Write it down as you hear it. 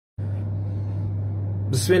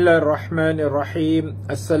Bismillahirrahmanirrahim.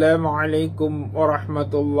 Assalamualaikum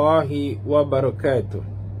warahmatullahi wabarakatuh.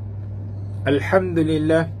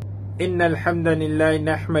 Alhamdulillah. Innal hamdalillah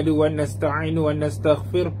nahmadu wa nasta'inu wa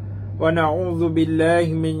nastaghfir wa na'udzu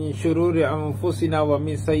billahi min shururi anfusina wa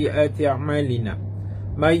min sayyiati a'malina.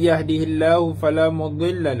 May yahdihillahu fala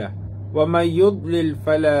mudilla lahu wa may yudlil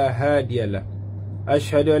fala hadiya lahu.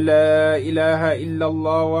 Ashhadu an la ilaha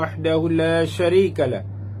illallah wahdahu la syarika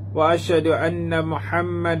lahu wa asyhadu anna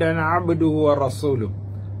Muhammadan abduhu wa rasuluh.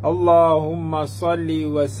 Allahumma salli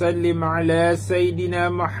wa sallim ala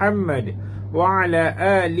Sayyidina Muhammad wa ala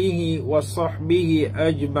alihi wa sahbihi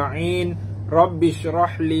ajma'in. Rabbi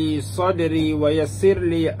shrah li sadri wa yassir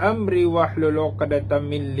li amri wahlul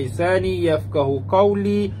 'uqdatam min lisani yafqahu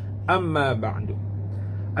qawli. Amma ba'du.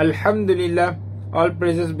 Alhamdulillah, all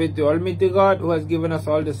praises be to Almighty God who has given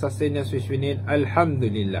us all the sustenance which we need.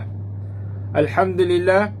 Alhamdulillah.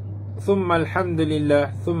 Alhamdulillah, thumma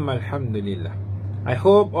alhamdulillah, thumma alhamdulillah. I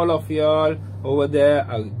hope all of y'all over there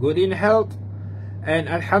are good in health, and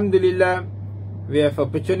alhamdulillah, we have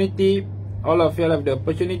opportunity, all of y'all have the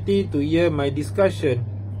opportunity to hear my discussion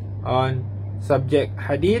on subject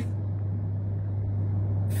hadith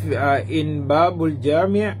in Babul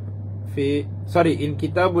Jami' in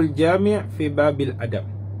Kitabul Jami' fi Babil Adab.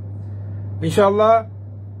 Insyaallah,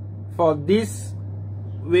 for this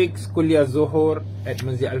week's Kuliah Zohor at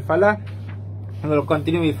Masjid Al-Falah, we will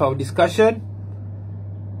continue with our discussion.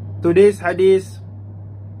 Today's hadith,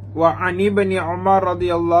 wa an ibn Umar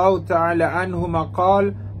radiyallahu ta'ala anhuma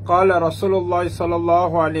qala Rasulullah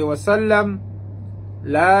sallallahu alaihi wasallam,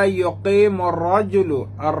 la yuqimu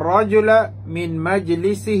ar-rajula min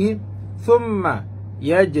majlisihi thumma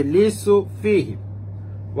yajlisu fihi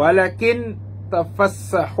walakin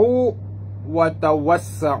tafassahu wa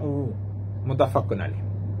tawassa'u. Muttafaqun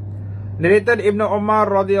alayh. Narrated Ibn Umar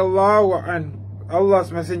radiyallahu anhu,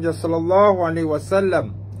 Allah's Messenger sallallahu alaihi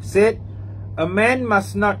wasallam said, a man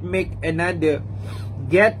must not make another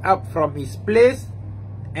get up from his place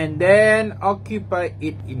and then occupy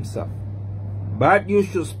it himself, but you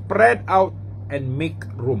should spread out and make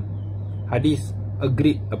room. Hadith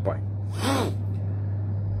agreed upon.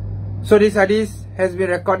 So this hadith has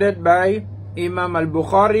been recorded by Imam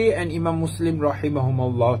Al-Bukhari and Imam Muslim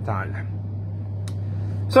rahimahumullah ta'ala.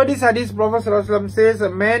 So this hadith, Prophet ﷺ says, a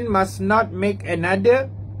man must not make another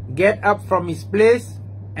get up from his place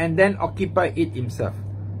and then occupy it himself.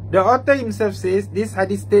 The author himself says, this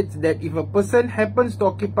hadith states that if a person happens to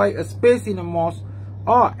occupy a space in a mosque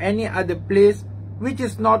or any other place which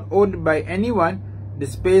is not owned by anyone, the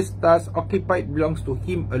space thus occupied belongs to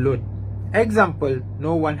him alone. Example,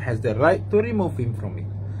 no one has the right to remove him from it.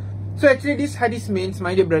 So actually this hadith means,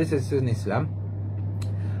 my dear brothers and sisters in Islam,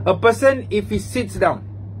 a person, if he sits down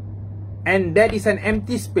and that is an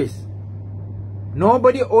empty space,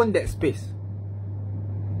 nobody owns that space,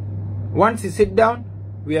 once he sit down,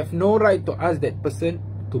 we have no right to ask that person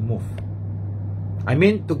to move. I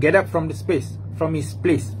mean to get up from the space, from his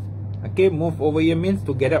place. Okay, move over here means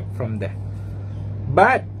to get up from there.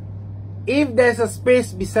 But if there's a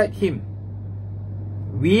space beside him,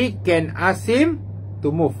 we can ask him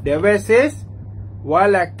to move. The verse says,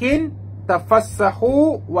 walakin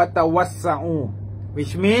tafassahu wa tawassa'u,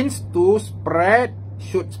 which means to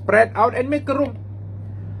should spread out and make a room.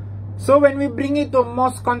 So when we bring it to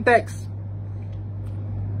mosque context,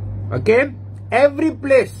 okay, every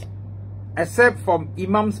place except from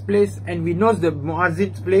Imam's place, and we know the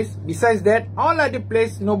Muazzin's place, besides that, all other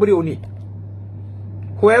place, nobody own it.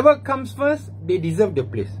 Whoever comes first, they deserve the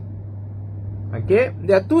place. Okay,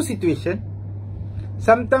 there are two situations.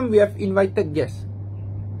 Sometimes we have invited guests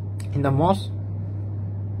in the mosque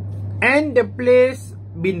and the place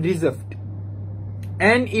been reserved.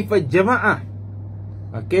 And if a jama'ah,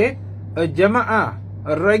 okay, a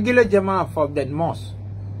regular jama'ah for that mosque,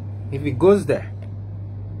 if he goes there,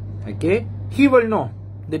 okay, he will know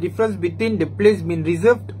the difference between the place being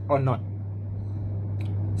reserved or not.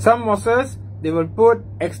 Some mosques, they will put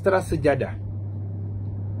extra sajadah,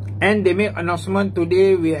 and they make announcement,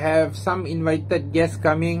 today we have some invited guests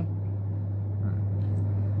coming.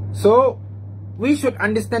 So we should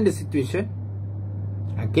understand the situation,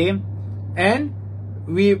 okay, and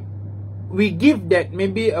we give that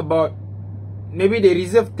maybe they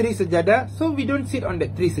reserve 3 sajadah, so we don't sit on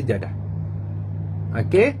that 3 sajadah.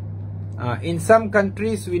 Okay, in some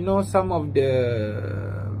countries we know some of the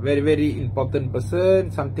very, very important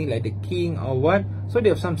person, something like the king or what, so they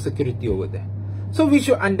have some security over there. So we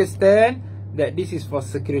should understand that this is for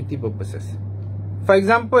security purposes. For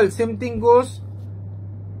example, same thing goes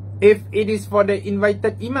if it is for the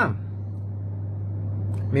invited imam.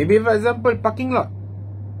 Maybe for example, parking lot.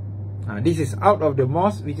 This is out of the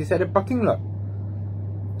mosque, which is at the parking lot.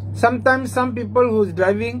 Sometimes some people who's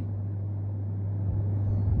driving,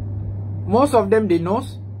 most of them they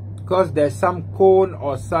knows, because there's some cone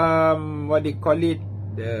or some, what they call it,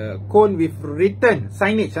 the cone with written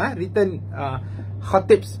signage, written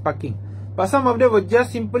khatib's parking. But some of them will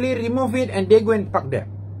just simply remove it and they go and park there.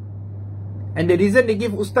 And the reason they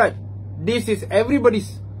give, Ustaz, this is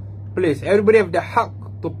everybody's place. Everybody have the hak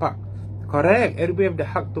to park. Correct, everybody have the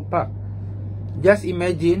hak to park. Just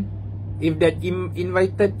imagine if that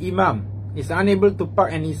invited imam is unable to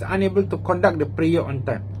park and is unable to conduct the prayer on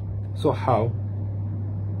time. So how?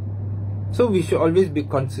 So we should always be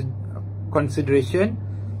consideration.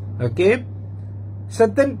 Okay,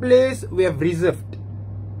 certain place we have reserved.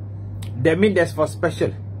 That means that's for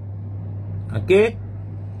special. Okay,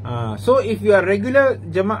 so if you are regular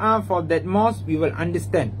Jama'ah for that mosque, we will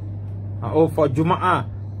understand. Or for Juma'ah,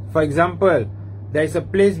 for example, there is a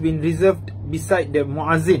place being reserved beside the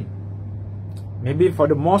muazzin, maybe for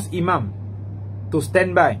the mosque imam to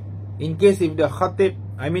stand by, in case if the khatib,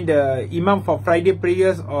 I mean the imam for Friday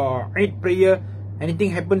prayers or Eid prayer,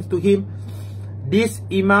 anything happens to him, this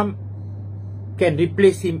imam can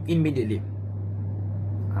replace him immediately.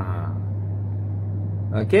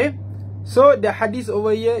 Okay, so the hadith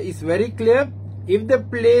over here is very clear. If the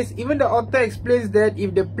place, even the author explains that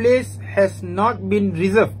if the place has not been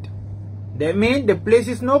reserved, that means the place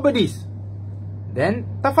is nobody's, then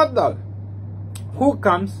tafaddal. Who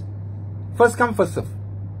comes? First come, first serve.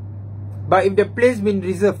 But if the place been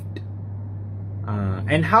reserved,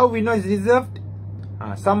 and how we know it's reserved?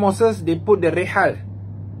 Some mosques, they put the rihal,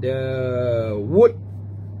 the wood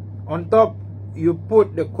on top, you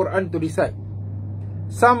put the Quran to recite.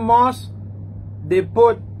 Some mosques, they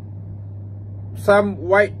put some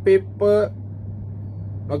white paper,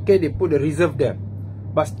 okay, they put the reserve there.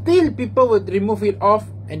 But still people would remove it off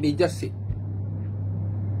and they just sit.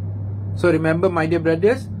 So remember, my dear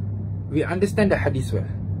brothers, we understand the hadith well.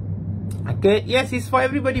 Okay, yes, it's for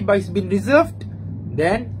everybody, but it's been reserved,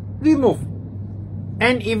 then remove.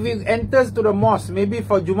 And if we enters to the mosque, maybe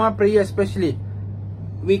for Jummah prayer especially,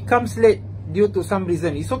 we comes late due to some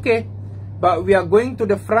reason, it's okay. But we are going to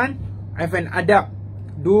the front, have an adab.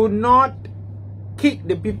 Do not kick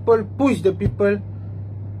the people, push the people.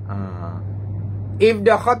 If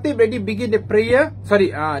the khatib already begin the prayer,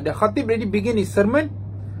 the khatib already begin his sermon,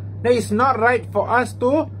 then it's not right for us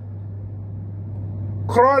to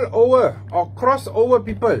crawl over or cross over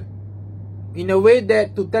people in a way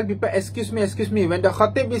that to tell people, excuse me. When the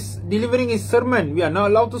khatib is delivering his sermon, we are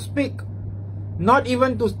not allowed to speak. Not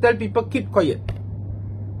even to tell people keep quiet.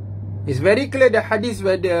 It's very clear, the hadith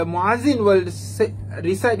where the muazzin will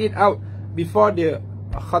recite it out before the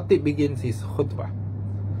khatib begins his khutbah.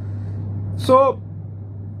 So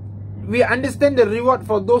we understand the reward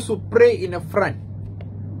for those who pray in the front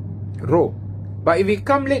row. But if we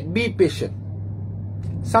come late, be patient.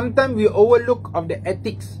 Sometimes we overlook of the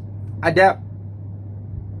ethics, adab.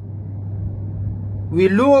 We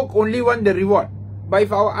look only want the reward. But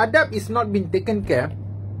if our adab is not being taken care,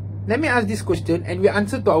 let me ask this question and we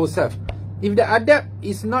answer to ourselves. If the adab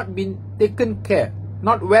is not being taken care,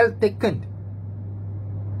 not well taken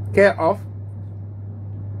care of,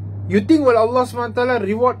 you think will Allah SWT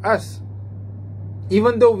reward us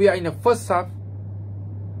even though we are in the first half?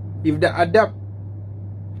 If the adab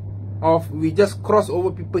of we just cross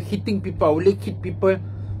over people, hitting people, our leg hit people,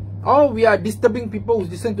 or we are disturbing people who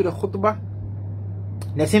listen to the khutbah.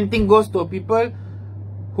 The same thing goes to people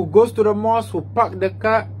who goes to the mosque, who park the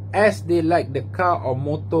car as they like, the car or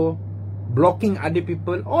motor, blocking other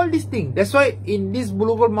people, all these things. That's why in this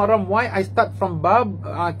Bulughul Maram, why I start from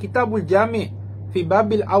Kitabul Jami' fi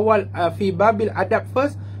babil awal, fi babil adab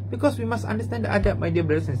first, because we must understand the adab, my dear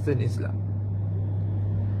brothers and sisters in Islam.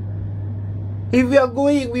 If we are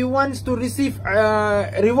going, we want to receive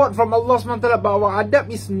reward from Allah SWT, but our adab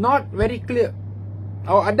is not very clear,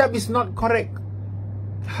 our adab is not correct.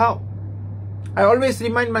 How? I always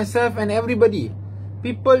remind myself and everybody,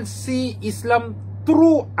 people see Islam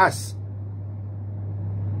through us,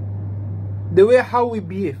 the way how we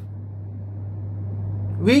behave.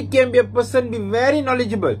 We can be a person be very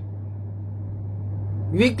knowledgeable,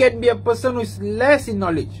 we can be a person who is less in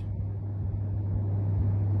knowledge.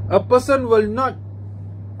 A person will not,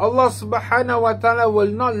 Allah subhanahu wa ta'ala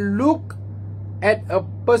will not look at a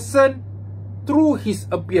person through his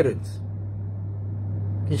appearance.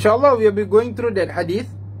 Inshallah, we will be going through that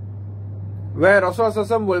hadith where Rasulullah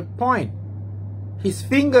SAW will point his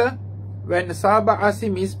finger when the Sahaba asked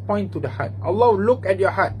him, is point to the heart. Allah will look at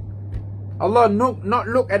your heart. Allah not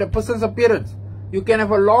look at a person's appearance. You can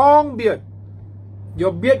have a long beard,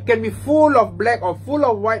 Your beard can be full of black or full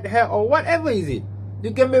of white hair or whatever is it.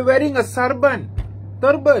 You can be wearing a turban.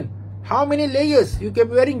 How many layers? You can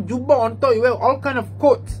be wearing jubba on top. You wear all kind of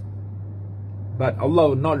coats. But Allah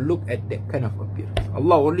will not look at that kind of appearance.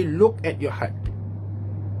 Allah only look at your heart,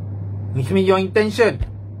 which means your intention.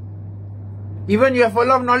 Even you have a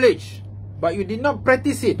lot of knowledge, but you did not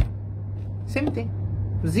practice it, same thing,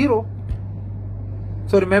 zero.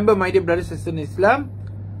 So remember, my dear brothers and sisters in Islam,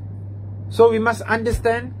 so we must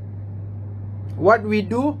understand what we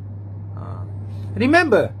do.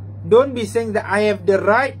 Remember, don't be saying that I have the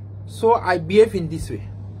right, so I behave in this way.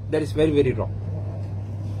 That is very, very wrong.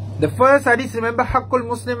 The first hadith, remember, Haqqul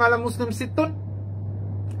Muslim ala Muslim sittun,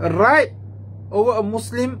 a right over a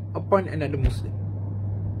Muslim upon another Muslim.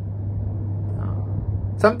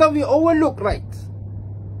 Sometimes we overlook rights.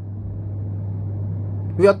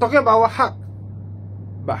 We are talking about our haq,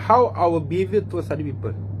 but how our behavior towards other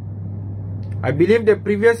people. I believe the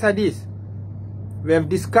previous hadith we have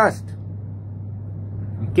discussed,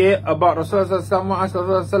 okay, about Rasulullah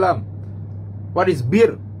SAW. What is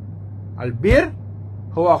bir? Al-bir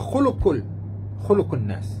huwa khuluqun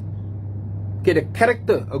nas. Okay, the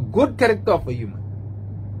character, a good character of a human.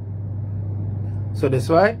 So that's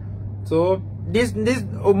why, so this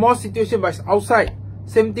more situation, but outside,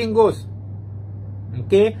 same thing goes.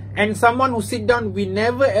 Okay, and someone who sit down, we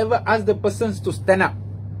never ever ask the persons to stand up.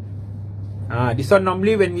 This one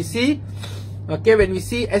normally when we see, okay, when we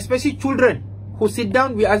see, especially children who sit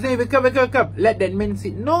down, we ask them, wake up, wake up, wake up. Let that man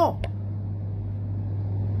sit. No.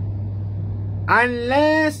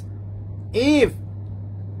 Unless if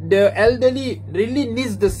the elderly really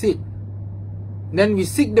needs the seat, then we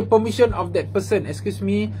seek the permission of that person. Excuse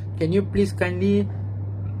me, can you please kindly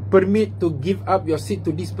permit to give up your seat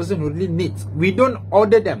to this person who really needs? We don't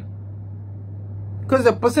order them, because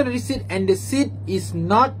the person really sit and the seat is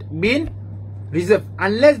not been reserved.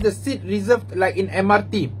 Unless the seat reserved, like in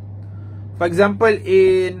MRT, for example,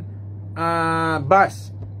 in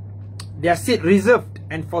bus, their seat reserved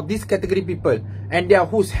and for this category people, and they are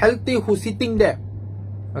who's healthy, who's sitting there,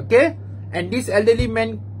 okay, and this elderly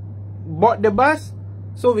man bought the bus,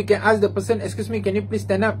 so we can ask the person, excuse me, can you please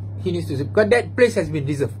stand up? He needs to sit, because that place has been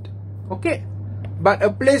reserved. Okay, but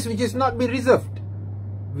a place which is not been reserved,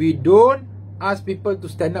 we don't ask people to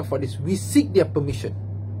stand up for this. We seek their permission,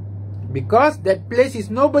 because that place is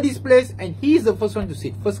nobody's place and he is the first one to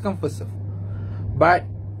sit. First come, first serve. But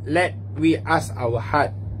we ask our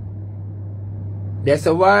heart. There's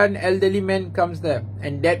a one elderly man comes there,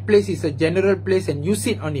 and that place is a general place and you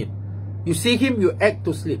sit on it. You see him, you act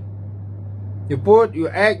to sleep. You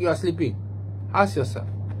act, you are sleeping. Ask yourself,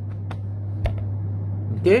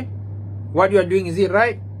 okay, what you are doing, is it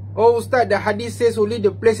right? Oh, Ustaz, the hadith says only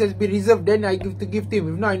the place has been reserved, then I give to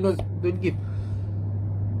him. If not, I know, don't give.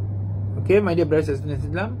 Okay, my dear brothers and sisters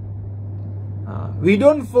in Islam, we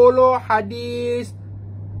don't follow hadith.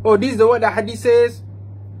 Oh, this is the word the hadith says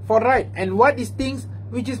for right, and what is things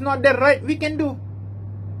which is not that right we can do.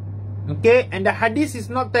 Okay, and the hadith is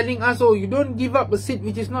not telling us, oh, you don't give up a seat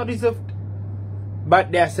which is not reserved.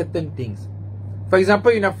 But there are certain things. For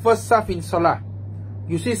example, in a first saf in Salah,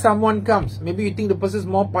 you see someone comes, maybe you think the person is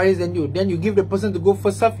more pious than you, then you give the person to go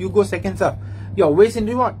first saf, you go second saf. You are wasting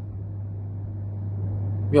reward.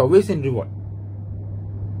 You are wasting reward.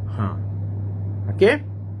 Okay,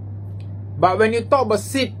 but when you talk about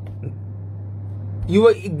seat, you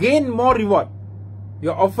will gain more reward.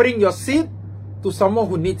 You are offering your seat to someone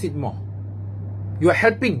who needs it more. You are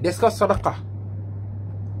helping. That's called sadaqah.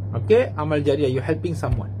 Okay, amal jariyah. You're helping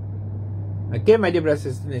someone. Okay, my dear brothers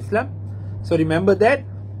and sisters in Islam. So remember that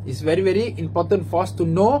it's very, very important for us to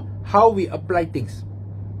know how we apply things.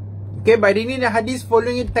 Okay, by reading the hadith,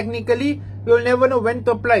 following it technically, we will never know when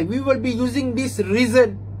to apply. We will be using this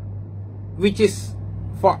reason which is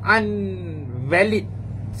for invalid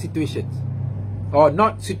situations or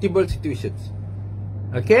not suitable situations.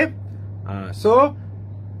 Okay, so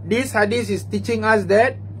this hadith is teaching us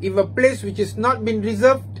that if a place which is not been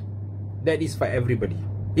reserved, that is for everybody.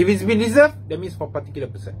 If it's been reserved, that means for a particular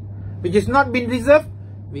person. Which is not been reserved,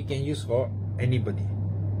 we can use for anybody.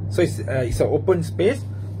 So it's an open space,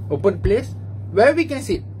 open place where we can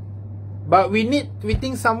sit. But we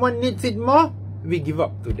think someone needs it more, we give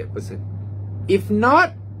up to that person. If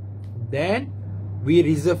not, then we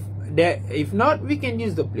reserve that. If not, we can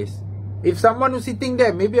use the place. If someone who's sitting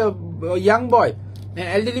there, maybe a young boy, an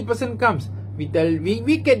elderly person comes, we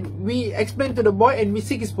explain to the boy and we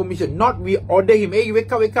seek his permission. Not we order him, hey,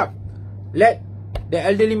 wake up, wake up. Let the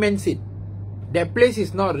elderly man sit. That place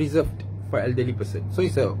is not reserved for elderly person. So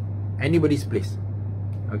it's anybody's place.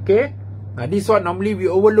 Okay? Now this one normally we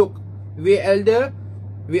overlook. We elder,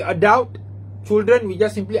 we adult, children, we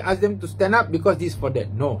just simply ask them to stand up because this for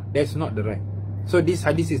that. No, that's not the right. So this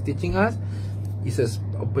hadith is teaching us it's an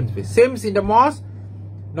open space. Same in the mosque.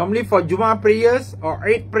 Normally for Jummah prayers or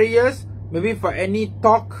Eid prayers, maybe for any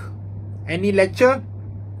talk, any lecture,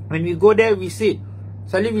 when we go there, we sit.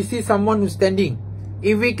 Suddenly we see someone who's standing.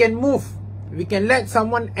 If we can move, we can let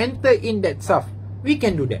someone enter in that saf, we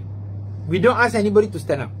can do that. We don't ask anybody to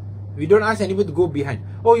stand up. We don't ask anybody to go behind.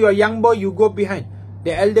 Oh, you're a young boy, you go behind.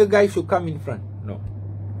 The elder guy should come in front. No.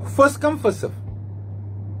 First come, first serve.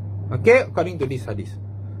 Okay, according to this hadith.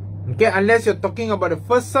 Okay, unless you're talking about the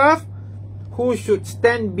first serve, who should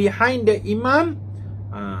stand behind the imam?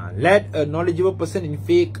 Let a knowledgeable person in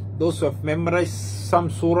fiqh, those who have memorized some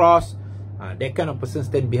surahs, that kind of person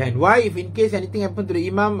stand behind. Why? If in case anything happen to the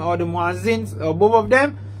imam or the muazzins or both of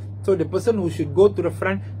them, so the person who should go to the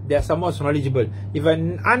front, they are somewhat knowledgeable. If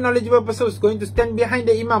an unknowledgeable person is going to stand behind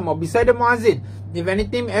the imam or beside the muazzin, if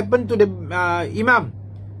anything happen to the imam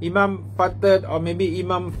farted or maybe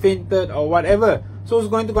imam fainted or whatever, so who's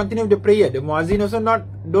going to continue the prayer? The muazzin also not,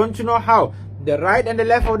 don't you know how? The right and the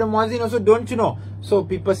left of the muazzin also, don't you know? So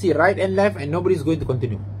people see right and left and nobody is going to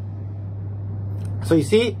continue. So you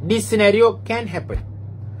see, this scenario can happen.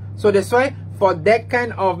 So that's why for that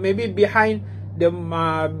kind of maybe behind the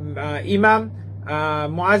imam,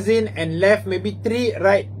 muazzin and left maybe 3,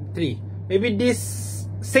 right 3. Maybe these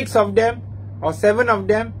 6 of them or 7 of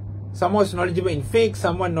them, someone is knowledgeable in fiqh,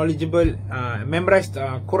 someone knowledgeable, memorized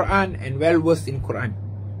Quran and well versed in Quran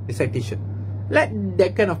recitation. Let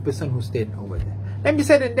that kind of person who stand over there. Then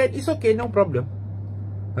beside that, it's okay, no problem.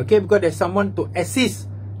 Okay, because there's someone to assist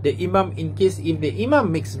the imam in case if the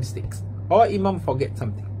imam makes mistakes or imam forget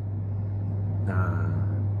something.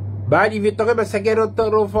 But if you talk about second row,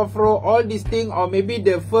 third row, fourth row, all these things, or maybe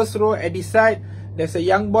the first row at the side, there's a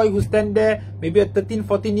young boy who stand there, maybe a 13,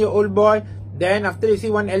 14-year-old boy. Then after you see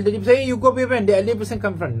one elderly person, say, hey, you go behind, the elderly person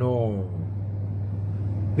come from. No.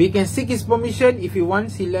 We can seek his permission if he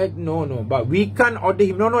wants, he let, no. But we can't order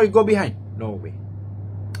him, no, you go behind. No way.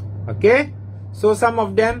 Okay? So some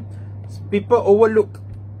of them, people overlook.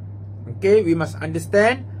 Okay, we must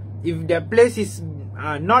understand, if the place is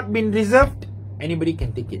not been reserved, anybody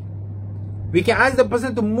can take it. We can ask the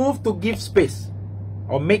person to move to give space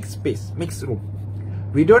or make space, make room.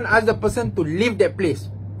 We don't ask the person to leave that place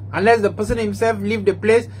unless the person himself leave the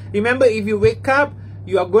place. Remember, if you wake up,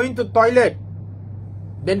 you are going to toilet,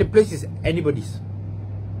 then the place is anybody's.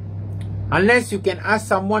 Unless you can ask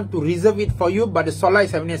someone to reserve it for you, but the salah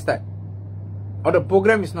is having a start or the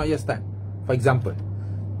program is not yet start. For example,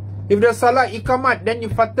 if the salah iqamat, then you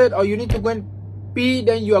farted or you need to go and pee,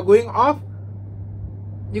 then you are going off,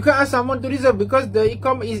 you can ask someone to reserve because the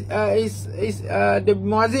iqam is the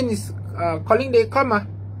muazzin is calling the iqamah.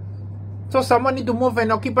 So someone need to move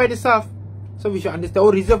and occupy the saf. So we should understand,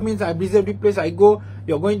 oh, reserve means I reserve the place, I go,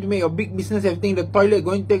 you're going to make your big business, everything, the toilet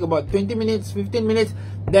going to take about 20 minutes, 15 minutes,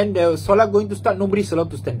 then the salah going to start, nobody's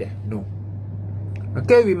allowed to stand there. No.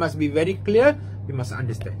 Okay, we must be very clear, we must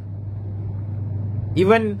understand.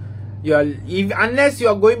 Even unless you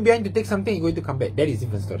are going behind to take something, you're going to come back. That is a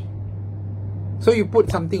different story. So you put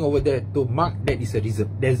something over there to mark that is a reserve.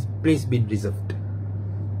 There's place been reserved.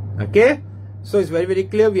 Okay? So it's very, very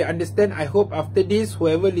clear. We understand. I hope after this,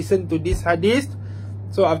 whoever listen to this hadith,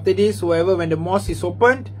 so after this, whoever, when the mosque is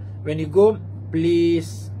opened, when you go,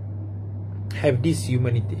 please have this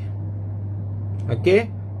humanity. Okay?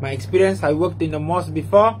 My experience, I worked in the mosque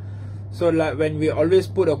before. So like when we always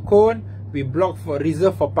put a cone, we block for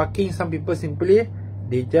reserve for parking. Some people simply,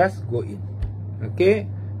 they just go in. Okay?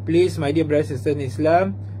 Please, my dear brothers and sisters in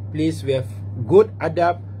Islam, please, we have good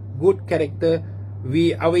adab, good character.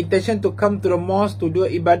 Our intention to come to the mosque to do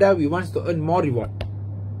ibadah, we want to earn more reward.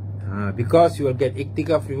 Because you will get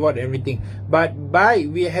iktikaf reward and everything. But by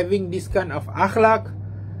we having this kind of akhlaq,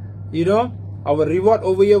 you know, our reward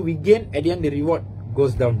over here we gain, at the end the reward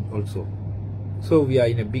goes down also. So we are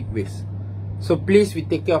in a big waste. So please, we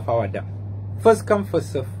take care of our adab. First come,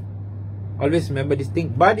 first serve. Always remember this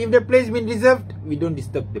thing. But if the place been reserved, we don't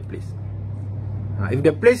disturb the place. If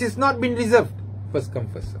the place is not been reserved, first come,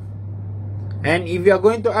 first serve. And if you are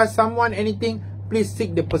going to ask someone anything, please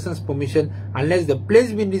seek the person's permission. Unless the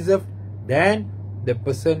place been reserved, then the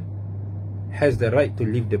person has the right to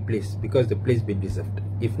leave the place because the place been reserved.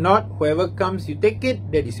 If not, whoever comes, you take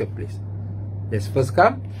it, that is your place. That's first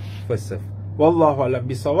come, first serve. Wallahu alam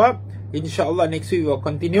bisawab. Insyaallah next week we will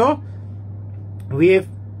continue with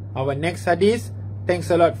our next hadith.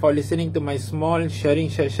 Thanks a lot for listening to my small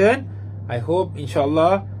sharing session. I hope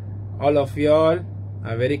insyaallah all of y'all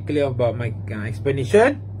are very clear about my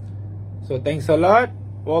explanation. So thanks a lot.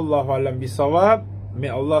 Wallahu alam bisawab. May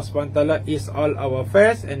Allah SWT ease all our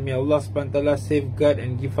affairs, and may Allah SWT safeguard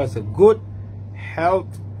and give us a good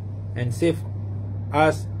health and save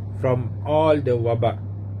us from all the wabak.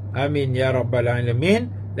 Amin ya rabbal alamin.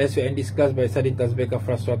 Let's end this class by studying tasbih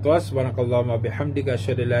kafaratus salawat. Subhanakallahumma bihamdika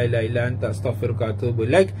asyhadu an la ilaha illa anta astaghfiruka wa atubu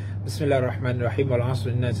ilaik. Bismillahirrahmanirrahim. Wal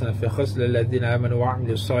 'asri innal insana lafi khusr illa alladhina amanu wa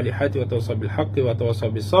 'amilus solihati wa tawassaw bil haqqi wa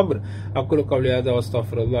tawassaw bis sabr. Aqulu qawli hadha wa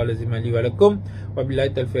astaghfirullahal azim li wa lakum. Wa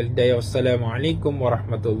billahi tawfiq. Wassalamualaikum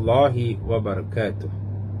warahmatullahi wabarakatuh.